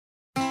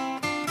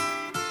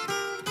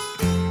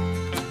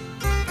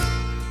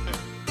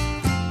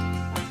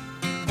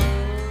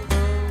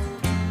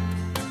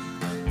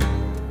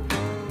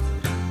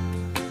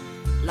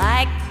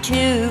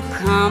two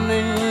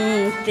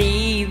common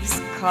thieves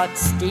caught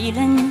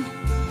stealing.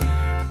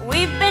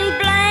 We've been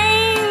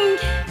blamed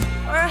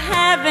for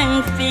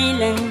having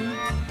feeling,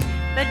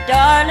 but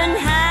darling,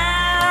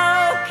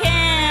 how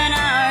can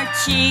our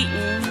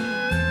cheating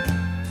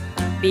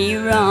be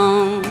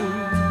wrong?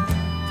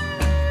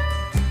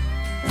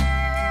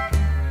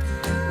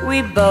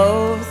 We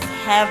both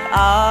have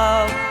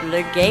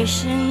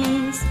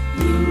obligations,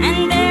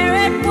 and they're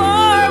at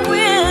war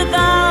with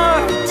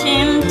our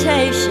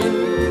temptation.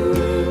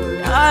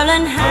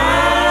 Darling,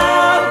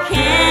 how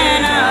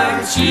can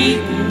our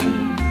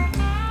cheating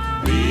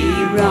be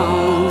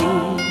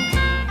wrong?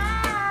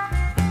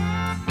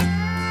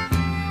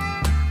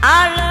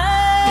 Our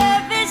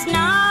love is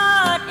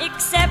not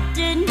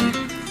accepted.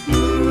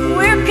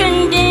 We're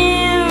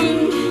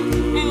condemned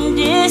and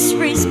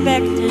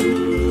disrespected.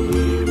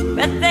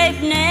 But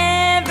they've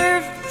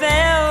never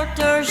felt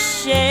or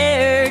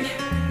shared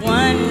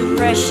one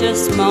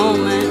precious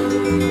moment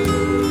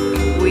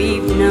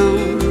we've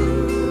known.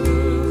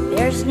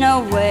 There's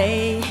no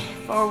way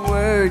for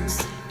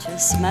words to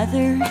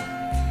smother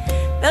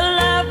the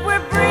love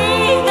we're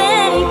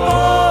breathing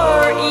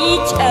for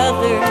each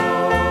other.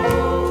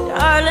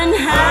 Darling,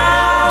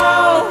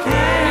 how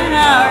can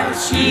our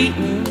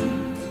cheating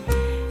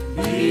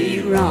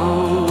be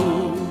wrong?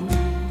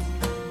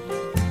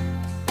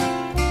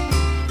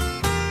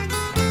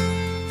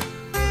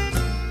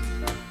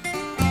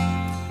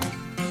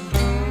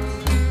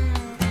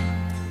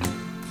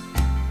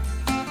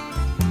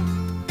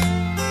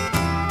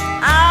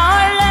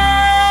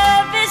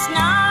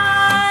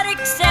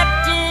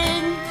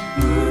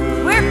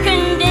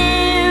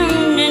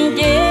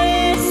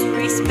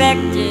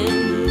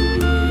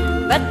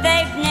 But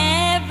they've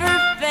never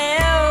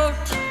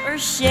felt or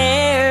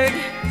shared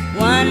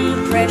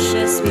one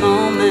precious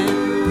moment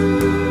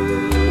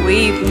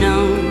we've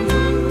known.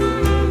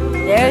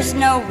 There's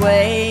no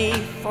way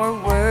for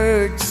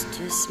words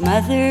to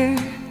smother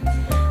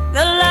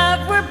the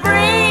love we're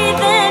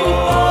breathing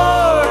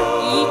for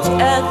each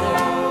other.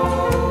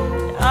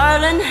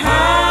 Darling,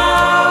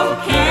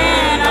 how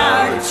can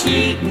our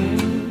cheating